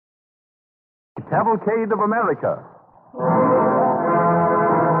Cavalcade of America.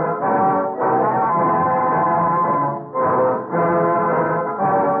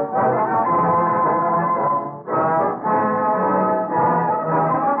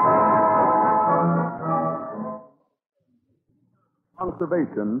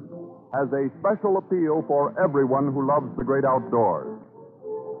 Conservation has a special appeal for everyone who loves the great outdoors.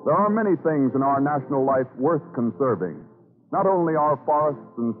 There are many things in our national life worth conserving. Not only our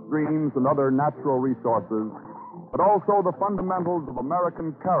forests and streams and other natural resources, but also the fundamentals of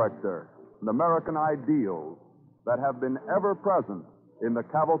American character and American ideals that have been ever present in the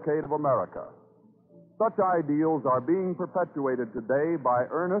Cavalcade of America. Such ideals are being perpetuated today by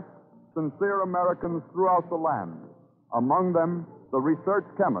earnest, sincere Americans throughout the land. Among them, the research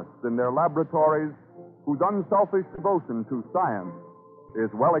chemists in their laboratories whose unselfish devotion to science is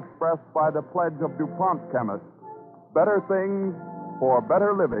well expressed by the pledge of DuPont chemists, better things for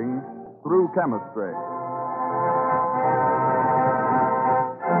better living through chemistry.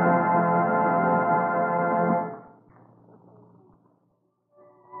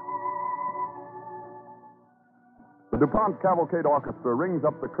 The DuPont Cavalcade Orchestra rings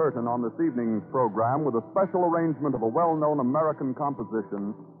up the curtain on this evening's program with a special arrangement of a well-known American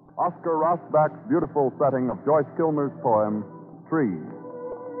composition, Oscar Rosbach's beautiful setting of Joyce Kilmer's poem, Trees.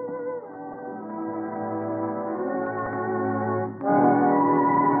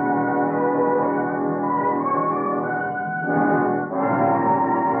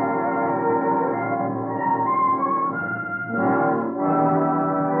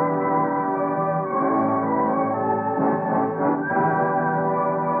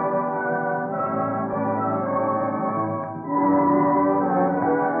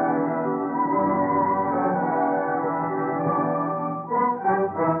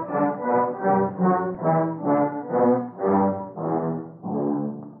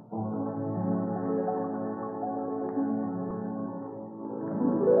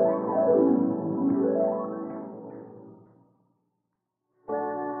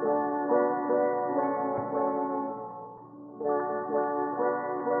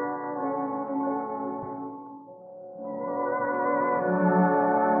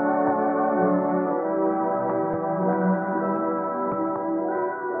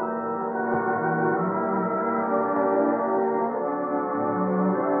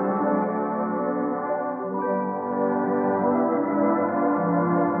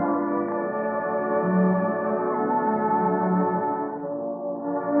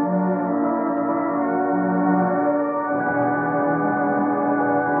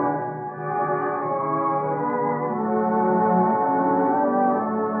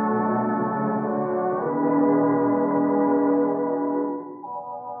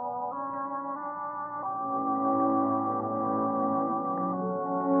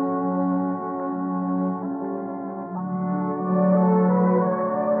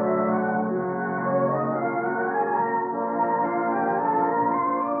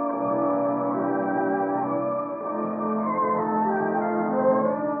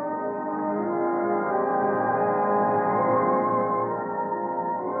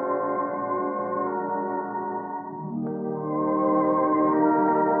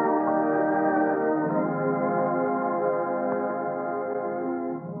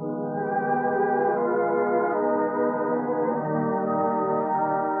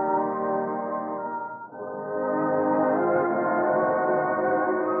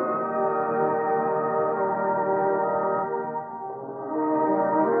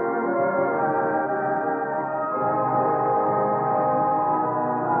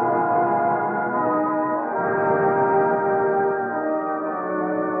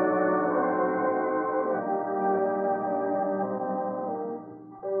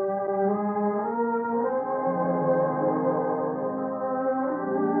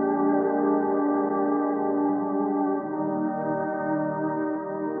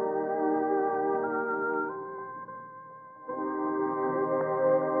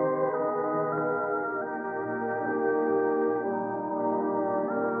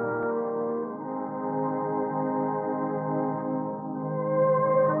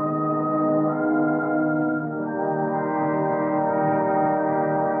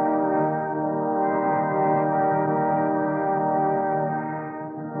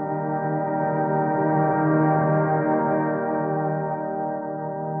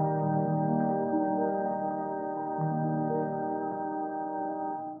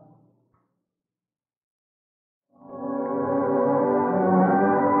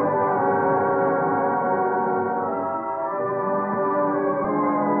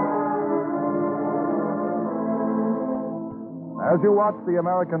 As you watch the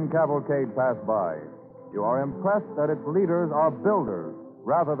American cavalcade pass by, you are impressed that its leaders are builders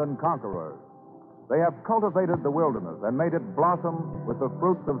rather than conquerors. They have cultivated the wilderness and made it blossom with the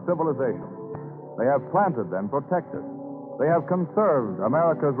fruits of civilization. They have planted and protected. They have conserved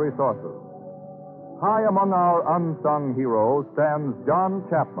America's resources. High among our unsung heroes stands John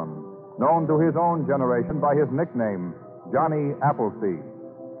Chapman, known to his own generation by his nickname, Johnny Appleseed.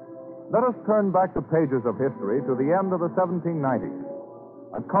 Let us turn back the pages of history to the end of the 1790s.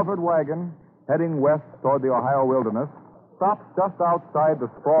 A covered wagon, heading west toward the Ohio wilderness, stops just outside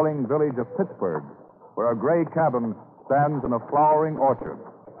the sprawling village of Pittsburgh, where a gray cabin stands in a flowering orchard.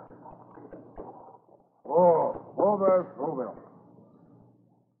 Over.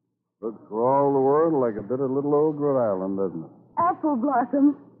 Looks for all the world like a bit of little old Rhode Island, doesn't it? Apple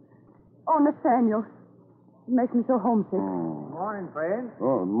blossoms. Oh, Nathaniel. You make me so homesick. Morning, friend.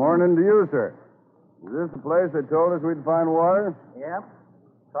 Oh, morning to you, sir. Is this the place they told us we'd find water? Yep.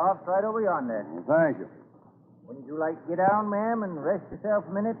 Soft's right over yonder. Well, thank you. Wouldn't you like to get down, ma'am, and rest yourself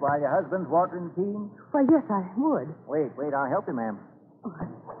a minute while your husband's watering the team? Why, yes, I would. Wait, I'll help you, ma'am. Oh,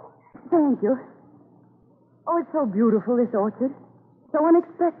 thank you. Oh, it's so beautiful, this orchard. So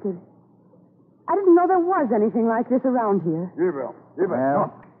unexpected. I didn't know there was anything like this around here. Gabriel.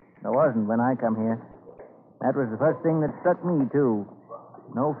 Well, there wasn't when I come here. That was the first thing that struck me, too.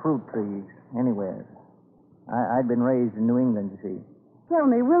 No fruit trees anywhere. I'd been raised in New England, you see. Tell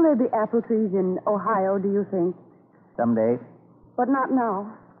me, will there be apple trees in Ohio, do you think? Someday. But not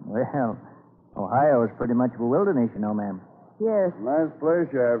now. Well, Ohio is pretty much of a wilderness, you know, ma'am. Yes. Nice place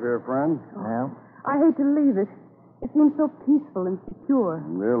you have here, friend. Well, I hate to leave it. It seems so peaceful and secure.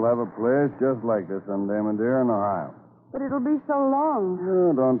 We'll have a place just like this someday, my dear, in Ohio. But it'll be so long.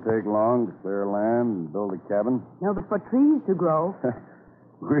 Oh, don't take long to clear land and build a cabin. No, but for trees to grow.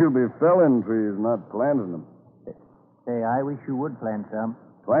 We'll be felling trees, not planting them. say, I wish you would plant some.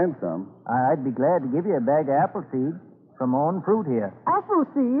 Plant some? I'd be glad to give you a bag of apple seed from my own fruit here. Apple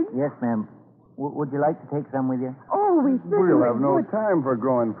seed? Yes, ma'am. Would you like to take some with you? Oh, we certainly We'll have no would. time for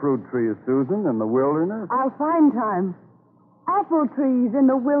growing fruit trees, Susan, in the wilderness. I'll find time. Apple trees in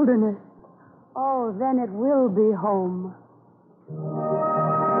the wilderness. Oh, then it will be home.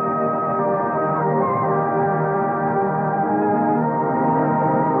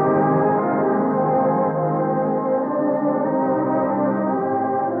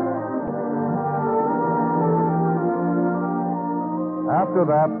 After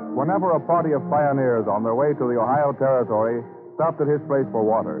that, whenever a party of pioneers on their way to the Ohio Territory stopped at his place for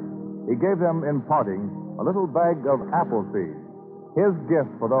water, he gave them, in parting, a little bag of apple seed, his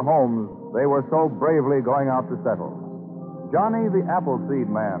gift for the homes they were so bravely going out to settle. Johnny the Appleseed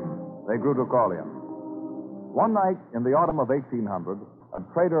Man, they grew to call him. One night in the autumn of 1800, a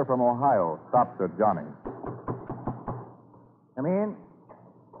trader from Ohio stopped at Johnny. Come in.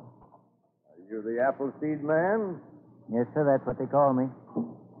 Are you the Appleseed Man? Yes, sir, that's what they call me.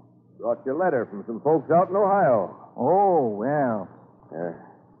 Brought you a letter from some folks out in Ohio. Oh, well.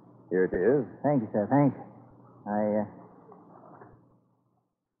 Here it is. Thank you, sir. Thanks.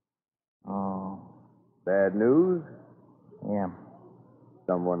 Oh, Bad news? yeah.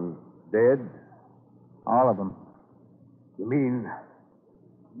 Someone dead? All of them. You mean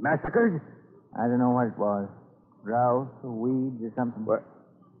massacred? I don't know what it was. Drought or weeds or something. What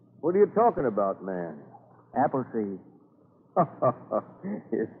are you talking about, man? Apple trees.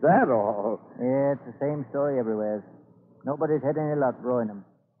 Is that all? Yeah, it's the same story everywhere. Nobody's had any luck growing them.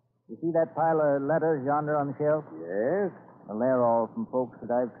 You see that pile of letters yonder on the shelf? Yes. Well, they're all from folks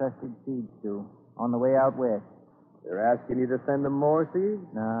that I've trusted seeds to on the way out west. They're asking you to send them more seeds?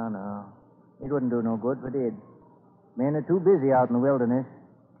 No. It wouldn't do no good if it did. Men are too busy out in the wilderness.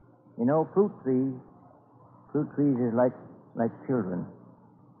 You know, fruit trees is like children.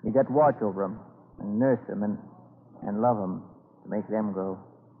 You got to watch over them and nurse them and love them to make them grow.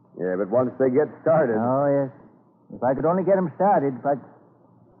 Yeah, but once they get started... Oh, yes. If I could only get them started, if I'd...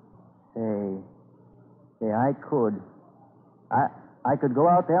 Say, I could. I could go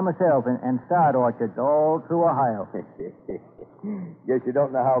out there myself and start orchards all through Ohio. Guess you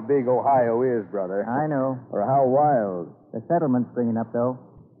don't know how big Ohio is, brother. I know. Or how wild. The settlement's springing up, though.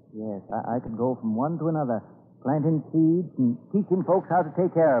 Yes, I could go from one to another, planting seeds and teaching folks how to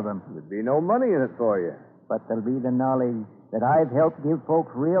take care of them. There'd be no money in it for you. But there'll be the knowledge that I've helped give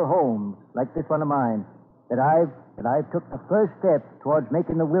folks real homes, like this one of mine. That I've took the first step towards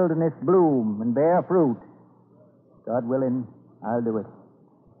making the wilderness bloom and bear fruit. God willing, I'll do it.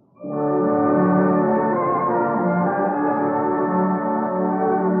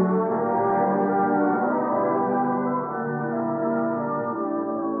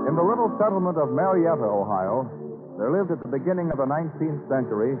 In the little settlement of Marietta, Ohio, there lived at the beginning of the 19th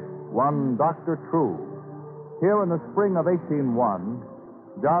century one Dr. True. Here in the spring of 1801,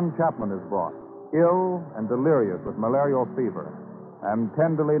 John Chapman is brought, ill and delirious with malarial fever, and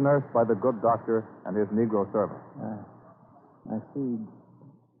tenderly nursed by the good doctor and his Negro servant. My seeds.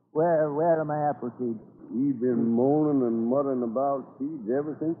 Where are my apple seeds? He been moaning and muttering about seeds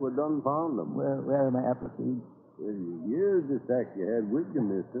ever since we done found them. Where are my apple seeds? Well, here's the sack you had with you,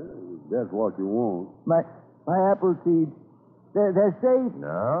 mister. If that's what you want. My apple seeds. They're safe.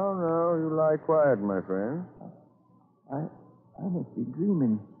 No, you lie quiet, my friend. I must be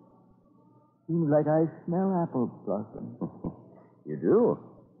dreaming. Seems like I smell apple blossom. You do?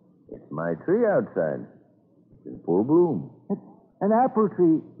 It's my tree outside. It's in full bloom. An apple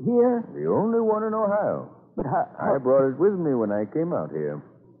tree here? The only one in Ohio. But how... I brought it with me when I came out here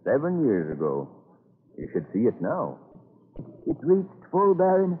 7 years ago. You should see it now. It reached full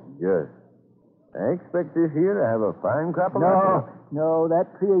bearing? Yes. I expect this year to have a fine crop of apples. No, that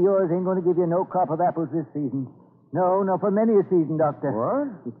tree of yours ain't going to give you no crop of apples this season. No, for many a season, Doctor.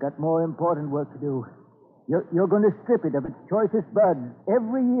 What? It's got more important work to do. You're going to strip it of its choicest buds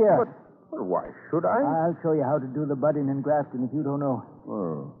every year. But why should I? I'll show you how to do the budding and grafting if you don't know.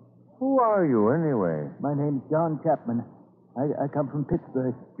 Oh. Who are you, anyway? My name's John Chapman. I come from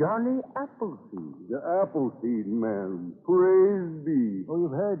Pittsburgh. Johnny Appleseed. The Appleseed man. Praise be. Oh,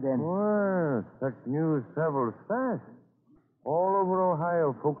 you've heard then. Well, such news travels fast. All over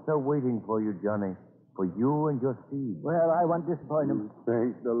Ohio, folks are waiting for you, Johnny. For you and your seed. Well, I won't disappoint them.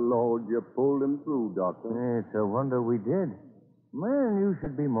 Thank the Lord you pulled him through, Doctor. It's a wonder we did. Man, you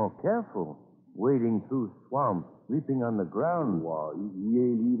should be more careful. Wading through swamps, sleeping on the ground. Why, he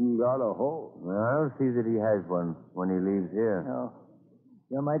ain't even got a hoe. Well, I'll see that he has one when he leaves here. No.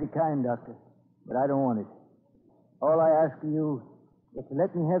 You're mighty kind, Doctor. But I don't want it. All I ask of you is to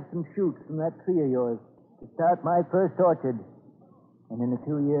let me have some shoots from that tree of yours to start my first orchard. And in a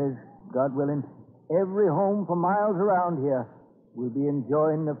 2 years, God willing, every home for miles around here will be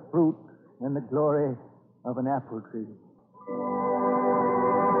enjoying the fruit and the glory of an apple tree.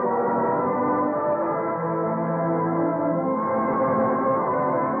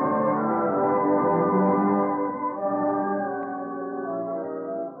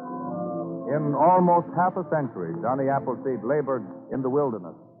 In almost half a century, Johnny Appleseed labored in the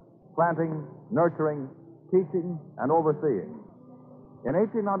wilderness, planting, nurturing, teaching, and overseeing. In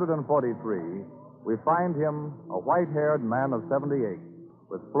 1843, we find him a white-haired man of 78,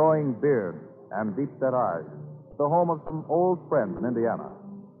 with flowing beard and deep-set eyes, the home of some old friends in Indiana.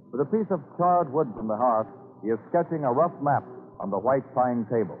 With a piece of charred wood from the hearth, he is sketching a rough map on the white pine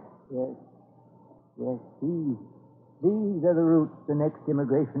table. Yes, these are the routes the next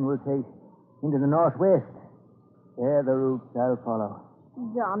immigration will take into the Northwest. They're the routes I'll follow.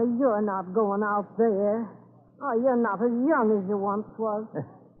 Johnny, you're not going out there. Oh, you're not as young as you once was.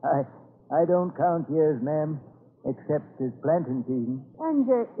 I don't count years, ma'am, except as planting season. And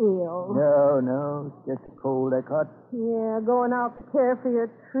you're ill. No, it's just a cold I caught. Yeah, going out to care for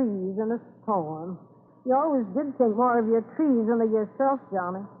your trees in a storm. You always did think more of your trees than of yourself,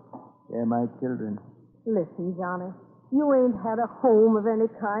 Johnny. They're my children. Listen, Johnny, you ain't had a home of any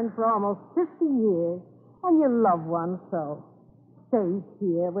kind for almost 50 years, and you love one so. Stay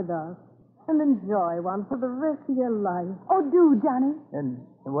here with us and enjoy one for the rest of your life. Oh, do, Johnny. And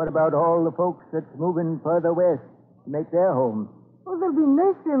what about all the folks that's moving further west to make their homes? Well, there'll be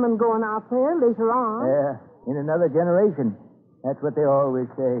nurserymen going out there later on. In another generation. That's what they always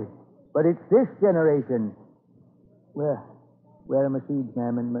say. But it's this generation. Where are my seeds,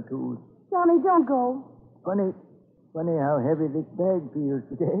 ma'am, and my tools? Johnny, don't go. Funny how heavy this bag feels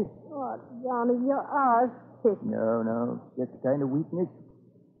today. Oh, Johnny, you are sick. No, just a kind of weakness.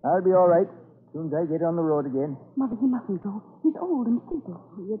 I'll be all right as soon as I get on the road again. Mother, he mustn't go. He's old and simple.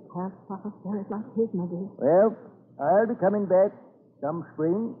 You can't stop a spirit like his, Mother. Well, I'll be coming back some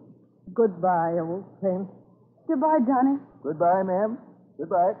spring. Goodbye, old friend. Goodbye, Johnny. Goodbye, ma'am.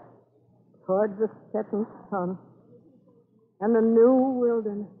 Goodbye. Toward the setting sun and the new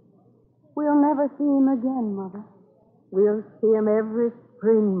wilderness. We'll never see him again, Mother. We'll see him every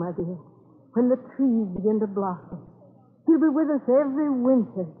spring, my dear, when the trees begin to blossom. He'll be with us every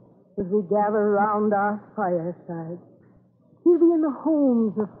winter as we gather around our firesides. He'll be in the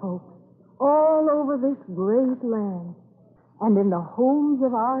homes of folks all over this great land, and in the homes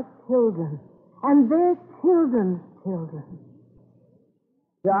of our children and their children's children.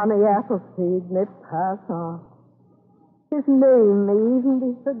 Johnny Appleseed may pass on. His name may even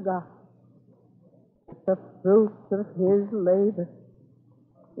be forgotten. The fruits of his labor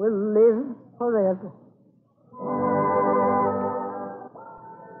will live forever.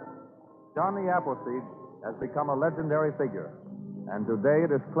 Johnny Appleseed has become a legendary figure. And today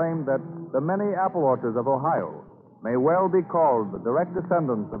it is claimed that the many apple orchards of Ohio may well be called the direct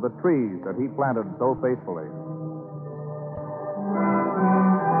descendants of the trees that he planted so faithfully.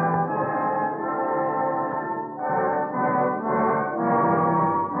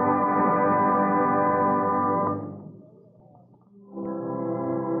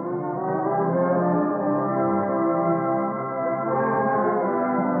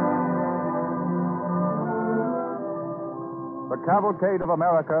 The Cavalcade of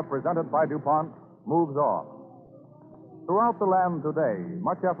America, presented by DuPont, moves on. Throughout the land today,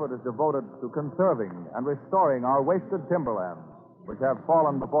 much effort is devoted to conserving and restoring our wasted timberlands, which have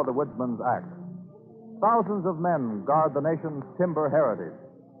fallen before the woodsman's axe. Thousands of men guard the nation's timber heritage.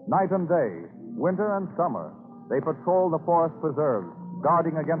 Night and day, winter and summer, they patrol the forest preserves,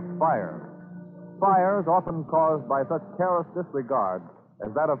 guarding against fire. Fires often caused by such careless disregard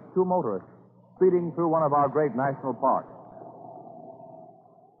as that of two motorists speeding through one of our great national parks.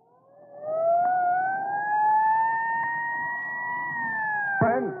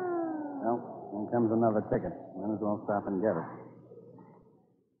 Friends? Well, here comes another ticket. Might as well stop and get it.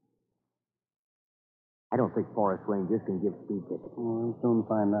 I don't think forest rangers can give speed tickets. We'll soon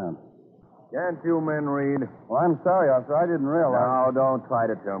find out. Can't you men read? Well, I'm sorry, officer. I didn't realize. No, don't try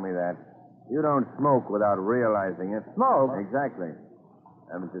to tell me that. You don't smoke without realizing it. Smoke? Exactly.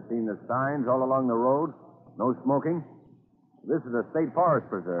 Haven't you seen the signs all along the road? No smoking? This is a state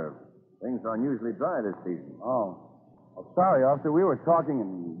forest preserve. Things are unusually dry this season. Oh. Well, sorry, officer. We were talking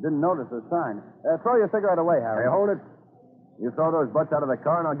and didn't notice the sign. Throw your cigarette away, Harry. Hey, hold it. You throw those butts out of the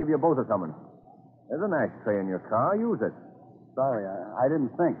car, and I'll give you both a summons. There's an ashtray in your car. Use it. Sorry, I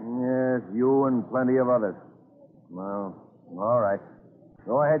didn't think. Yes, you and plenty of others. Well, all right.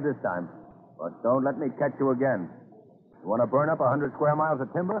 Go ahead this time. But don't let me catch you again. You want to burn up 100 square miles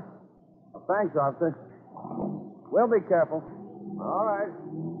of timber? Well, thanks, officer. We'll be careful. All right.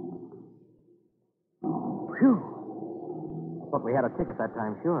 Phew. Thought we had a ticket that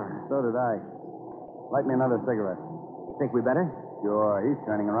time, sure. So did I. Light me another cigarette. Think we better? Sure. He's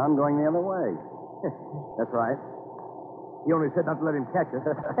turning around, going the other way. That's right. He only said not to let him catch us.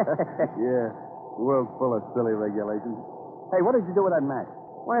 Yeah. The world's full of silly regulations. Hey, what did you do with that match?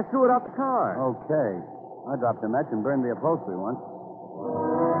 Why, I threw it out the car. Okay. I dropped a match and burned the upholstery once.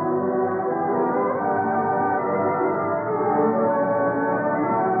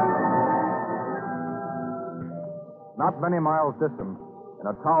 Not many miles distant, in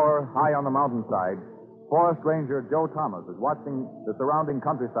a tower high on the mountainside, Forest Ranger Joe Thomas is watching the surrounding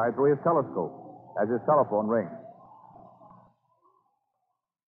countryside through his telescope as his telephone rings.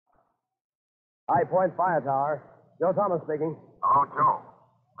 High Point Fire Tower. Joe Thomas speaking. Hello, Joe.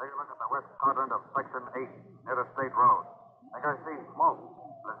 Take a look at the west quadrant of Section 8, near the State Road. I think I see smoke,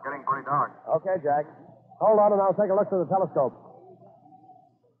 but it's getting pretty dark. Okay, Jack. Hold on and I'll take a look through the telescope.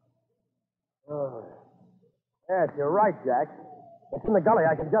 Yes, you're right, Jack. It's in the gully.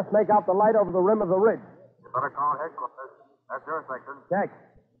 I can just make out the light over the rim of the ridge. You better call headquarters. That's your section. Jack,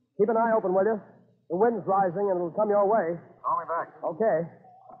 keep an eye open, will you? The wind's rising and it'll come your way. Call me back. Okay.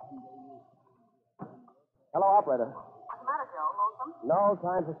 Hello, operator. What's the matter, Joe? Lonesome? No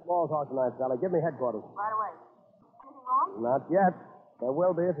time for small talk tonight, Sally. Give me headquarters. Right away. Anything wrong? Not yet. There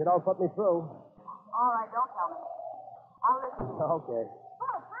will be if you don't put me through. All right, don't tell me. I'll listen. Okay.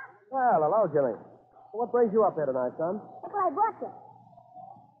 Oh, Pop. Well, hello, Jimmy. What brings you up here tonight, son? Look what I brought you.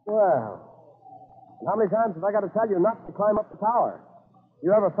 Well, and how many times have I got to tell you not to climb up the tower? If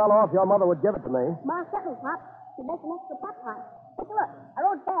you ever fell off, your mother would give it to me. Ma sent me, Pop. She makes an extra pot hot. Take a look. I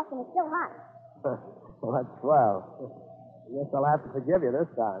rode fast and it's still hot. Well, that's swell. I guess I'll have to forgive you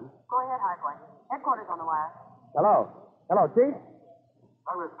this time. Go ahead, High Point. Headquarters on the wire. Hello. Hello, Chief.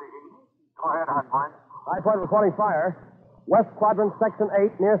 Douglas speaking. Go ahead, High Point. High Point reporting fire. West Quadrant, Section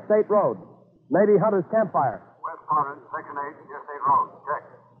 8, near State Road. Navy Hunter's campfire. West quadrant, Section 8, near State Road. Check.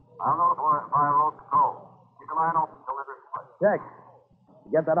 I'll notify fire road patrol. Keep the line open till there's a Check.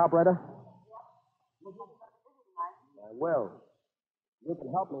 You get that, operator? I will. You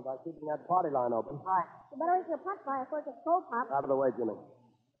can help me by keeping that party line open. Right. You better eat your pot fire before it gets cold, Pop. Out of the way, Jimmy.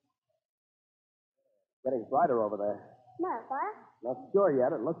 Getting brighter over there. Smell fire? Not sure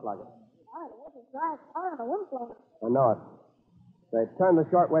yet. It looks like it. Oh, the wood is dry as fire and the wind blowing. I know it. Say, turn the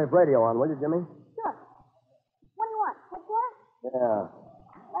shortwave radio on, will you, Jimmy? Sure. What do you want? Headquarters? Yeah.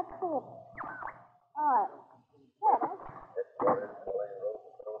 Let's see it. All right. There it is.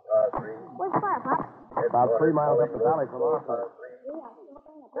 Where's the fire, Pop? About 3 miles up the valley from our place. Yeah, I see what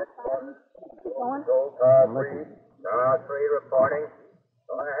they're in the pot fire. Keep going. Car 3. Car 3 reporting.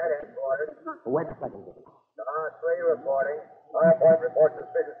 Go ahead, headquarters. Wait a second, Jimmy. Car 3 reporting. High Point reports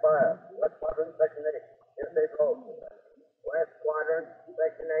suspicious fire. West quadrant, Section 8.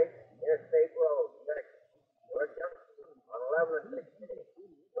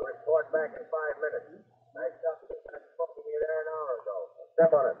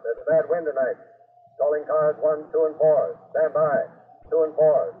 tonight. Calling cars 1, 2, and 4. Stand by. 2 and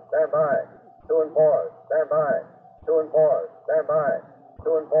 4. Stand by. 2 and 4. Stand by. 2 and 4. Stand by.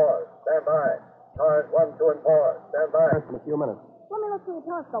 2 and 4. Stand by. Cars 1, 2, and 4. Stand by. In a few minutes. Let me look through the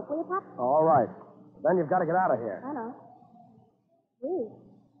telescope, will you, Pop? All right. Then you've got to get out of here. I know. Gee,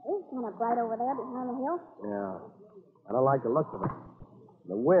 it's kind of bright over there behind the hill. Yeah. I don't like the looks of it.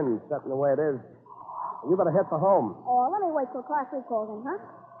 The wind's setting the way it is. You better hit for home. Oh, let me wait till Car 3 calls in, huh?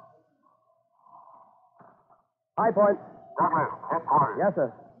 High Point. Douglas, headquarters. Yes, sir.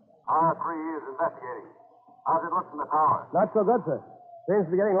 Car 3 is investigating. How's it look from the tower? Not so good, sir. Seems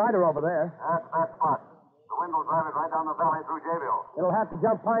to be getting lighter over there. That's that spot. The wind will drive it right down the valley through Jayville. It'll have to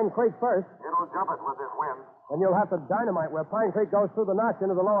jump Pine Creek first. It'll jump it with this wind. Then you'll have to dynamite where Pine Creek goes through the notch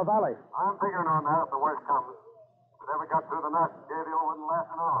into the lower valley. I'm figuring on that if the worst comes. If it ever got through the notch, Jayville wouldn't last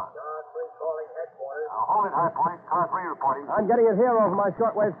an hour. Car 3 calling headquarters. Now, hold it, High Point. Car 3 reporting. I'm getting it here over my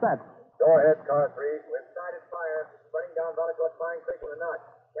shortwave set. Go ahead, Car 3. We've started fire. Spreading down valley towards Pine Creek in the notch.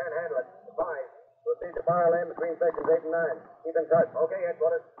 Can't handle it. Goodbye. Proceed to fire lane between sections 8 and 9. Keep in touch. Okay,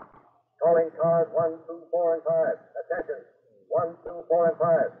 headquarters. Calling cars 1, 2, 4, and 5. Attention. 1, 2, 4, and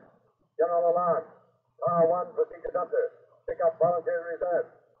 5. General alarm. Car 1, proceed to Dumpster. Pick up voluntary reserve.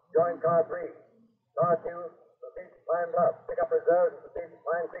 Join Car 3. Car 2, proceed to Pine Bluff. Pick up reserves and proceed to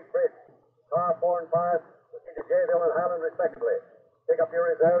Pine Creek Bridge. Car 4 and 5, proceed to Jayville and Highland, respectively. Pick up your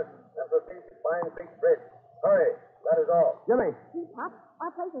reserves and proceed to Pine Creek Bridge. Hurry. That is all. Jimmy, Gee, Pop,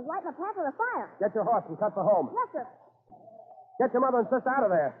 our place is right in the path of the fire. get your horse and cut for home. Yes, sir. Get your mother and sister out of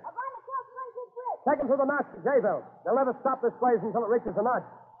there. I'm going to kill Pine Creek Bridge. Take them through the notch to Jayville. They'll never stop this blaze until it reaches the notch.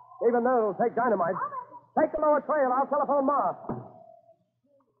 Even then, it'll take dynamite. Take the lower trail. I'll telephone Ma.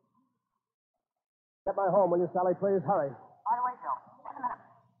 Get my home, will you, Sally? Please hurry. By the way, Joe, just a minute.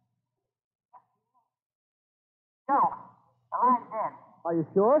 Joe, the line's dead. Are you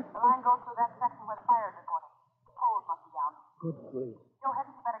sure? The line goes through that section where the fire is reported. The poles must be down. Good grief. Joe,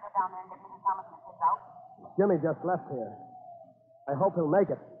 hadn't you better get down there and get Mrs. Thomas and the kids out? Jimmy just left here. I hope he'll make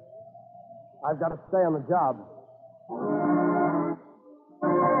it. I've got to stay on the job.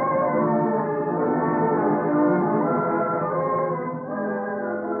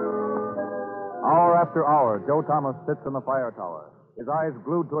 Hour after hour, Joe Thomas sits in the fire tower, his eyes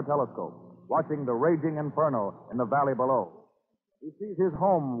glued to a telescope, watching the raging inferno in the valley below. He sees his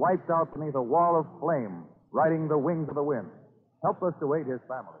home wiped out beneath a wall of flame, riding the wings of the wind. Helpless to aid his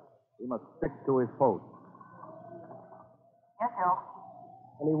family, he must stick to his post. Yes, Joe.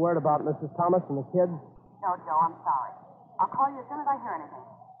 Any word about Mrs. Thomas and the kids? No, Joe, I'm sorry. I'll call you as soon as I hear anything.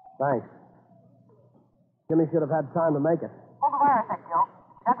 Thanks. Jimmy should have had time to make it. Hold the wire a sec, Joe.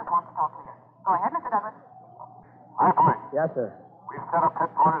 Douglas wants to talk to you. Go ahead, Mr. Douglas. High Point. Yes, sir. We've set up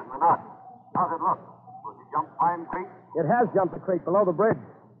headquarters in the notch. How's it look? Will you jump Pine Creek? It has jumped the creek below the bridge.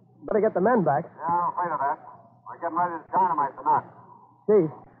 Better get the men back. Yeah, I'm afraid of that. We're getting ready to dynamite the notch. Chief,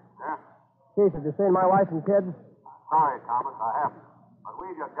 Yeah? Chief, have you seen my wife and kids? Sorry, Thomas, I haven't. But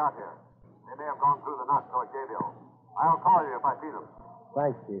we just got here. They may have gone through the notch toward Jayville. I'll call you if I see them.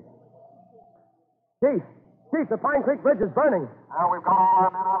 Thanks, Chief. Chief! Chief, the Pine Creek Bridge is burning. Well, we've got all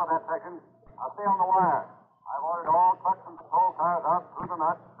our men out of that section. I'll stay on the wire. I've ordered all trucks and patrol cars out through the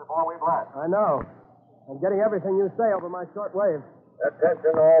notch before we blast. I know. I'm getting everything you say over my short wave.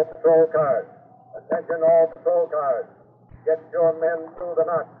 Attention all patrol cars. Attention all patrol cars. Get your men through the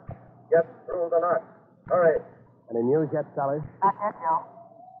notch. Get through the notch. Hurry. Any news yet, Sally? Not yet, Joe.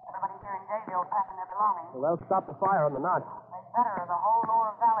 Everybody here in Jayville packing their belongings. Well, they'll stop the fire on the notch. They better, or the whole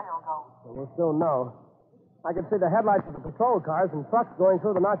lower valley will go. Well, we'll soon know. I can see the headlights of the patrol cars and trucks going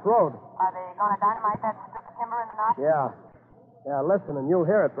through the notch road. Are they going to dynamite that strip of timber in the notch? Yeah. Yeah, listen, and you'll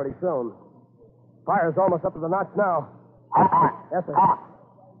hear it pretty soon. Fire's almost up to the notch now. High Point. Yes, sir. Thomas,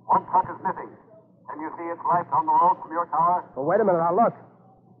 one truck is missing. Can you see its lights on the road from your tower? Well, wait a minute, I'll look.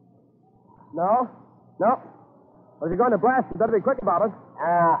 No? No. Well, if you're going to blast, you better be quick about it.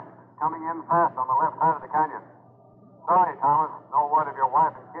 Yeah, coming in fast on the left side of the canyon. Sorry, Thomas, no word of your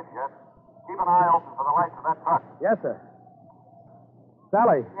wife and kids yet. Keep an eye open for the lights of that truck. Yes, sir.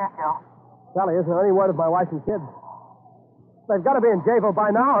 Sally. Yes, Joe. Sally, isn't there any word of my wife and kids? They've got to be in Jayville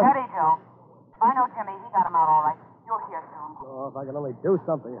by now. Steady, Joe. If I know Jimmy, he got him out all right. You'll hear soon. Oh, if I can only do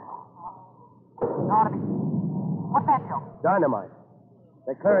something. It ought to be. What's that, Joe? Dynamite.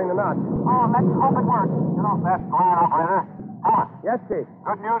 They're clearing the notch. Oh, let's hope it works. Get off that line, operator. Thomas, Yes, Chief.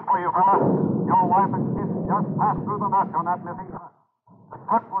 good news for you, fella. Your wife and kids just passed through the notch on that missing truck. The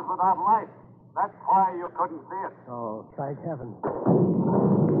truck was without light. That's why you couldn't see it. Oh, thank heaven.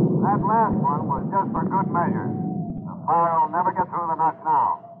 That last one was just for good measure. The fire will never get through the notch now.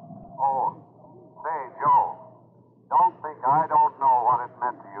 Oh, say, Joe, don't think I don't know what it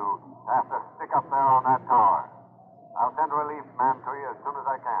meant to you after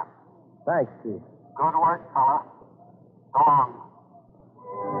Thanks, Chief. Good work, fella. So long.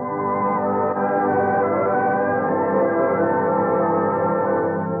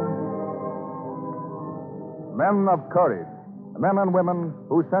 Men of courage, men and women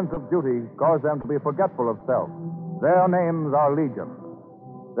whose sense of duty caused them to be forgetful of self. Their names are legion.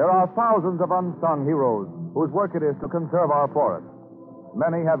 There are thousands of unsung heroes whose work it is to conserve our forests.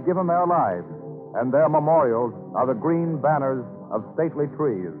 Many have given their lives, and their memorials are the green banners of stately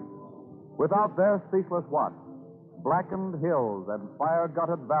trees. Without their ceaseless watch, blackened hills and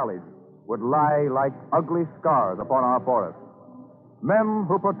fire-gutted valleys would lie like ugly scars upon our forests. Men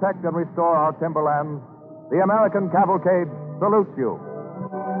who protect and restore our timberlands, the American Cavalcade salutes you.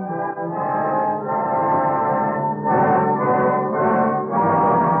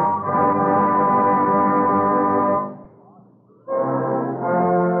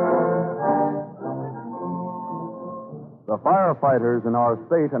 The firefighters in our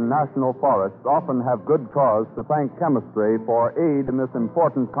state and national forests often have good cause to thank chemistry for aid in this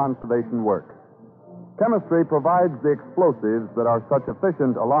important conservation work. Chemistry provides the explosives that are such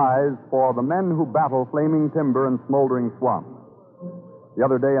efficient allies for the men who battle flaming timber and smoldering swamps. The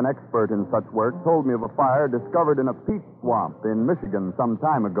other day, an expert in such work told me of a fire discovered in a peat swamp in Michigan some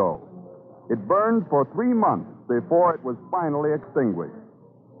time ago. It burned for 3 months before it was finally extinguished.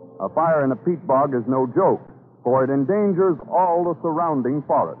 A fire in a peat bog is no joke, for it endangers all the surrounding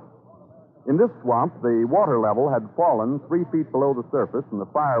forest. In this swamp, the water level had fallen 3 feet below the surface, and the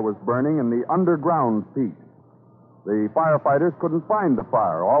fire was burning in the underground peat. The firefighters couldn't find the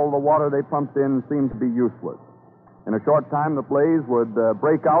fire. All the water they pumped in seemed to be useless. In a short time, the blaze would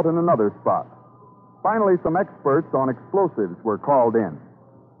break out in another spot. Finally, some experts on explosives were called in.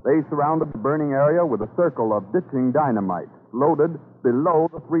 They surrounded the burning area with a circle of ditching dynamite, loaded below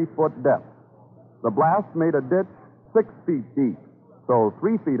the 3-foot depth. The blast made a ditch 6 feet deep, so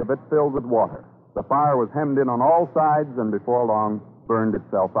 3 feet of it filled with water. The fire was hemmed in on all sides and before long burned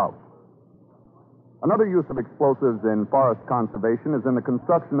itself out. Another use of explosives in forest conservation is in the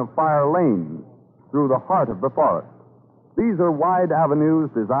construction of fire lanes through the heart of the forest. These are wide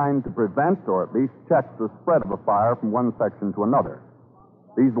avenues designed to prevent or at least check the spread of a fire from one section to another.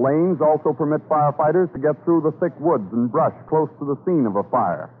 These lanes also permit firefighters to get through the thick woods and brush close to the scene of a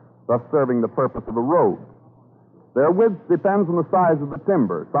fire, thus serving the purpose of a road. Their width depends on the size of the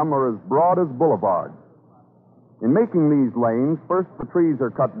timber. Some are as broad as boulevards. In making these lanes, first the trees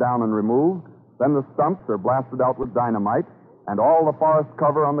are cut down and removed, then the stumps are blasted out with dynamite, and all the forest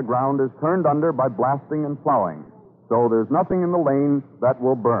cover on the ground is turned under by blasting and plowing, so there's nothing in the lane that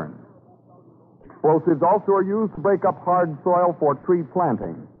will burn. Explosives also are used to break up hard soil for tree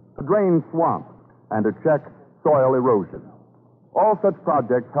planting, to drain swamps, and to check soil erosion. All such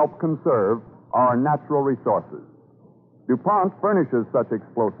projects help conserve our natural resources. DuPont furnishes such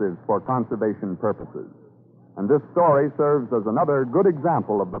explosives for conservation purposes. And this story serves as another good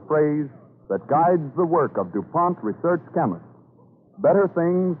example of the phrase that guides the work of DuPont research chemists. Better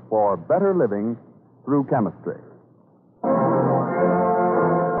things for better living through chemistry.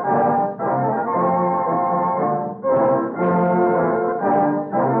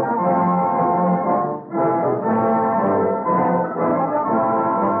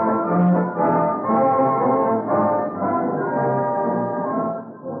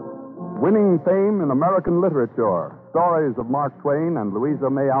 Winning fame in American literature, stories of Mark Twain and Louisa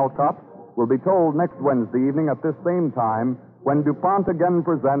May Alcott will be told next Wednesday evening at this same time when DuPont again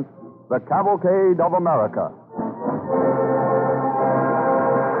presents The Cavalcade of America.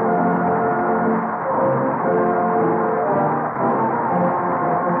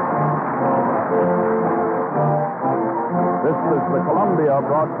 This is the Columbia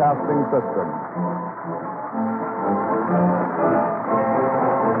Broadcasting System.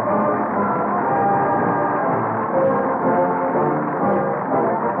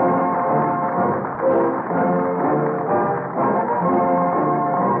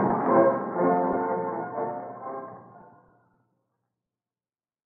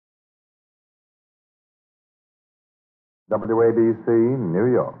 WABC, New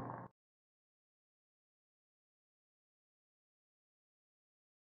York.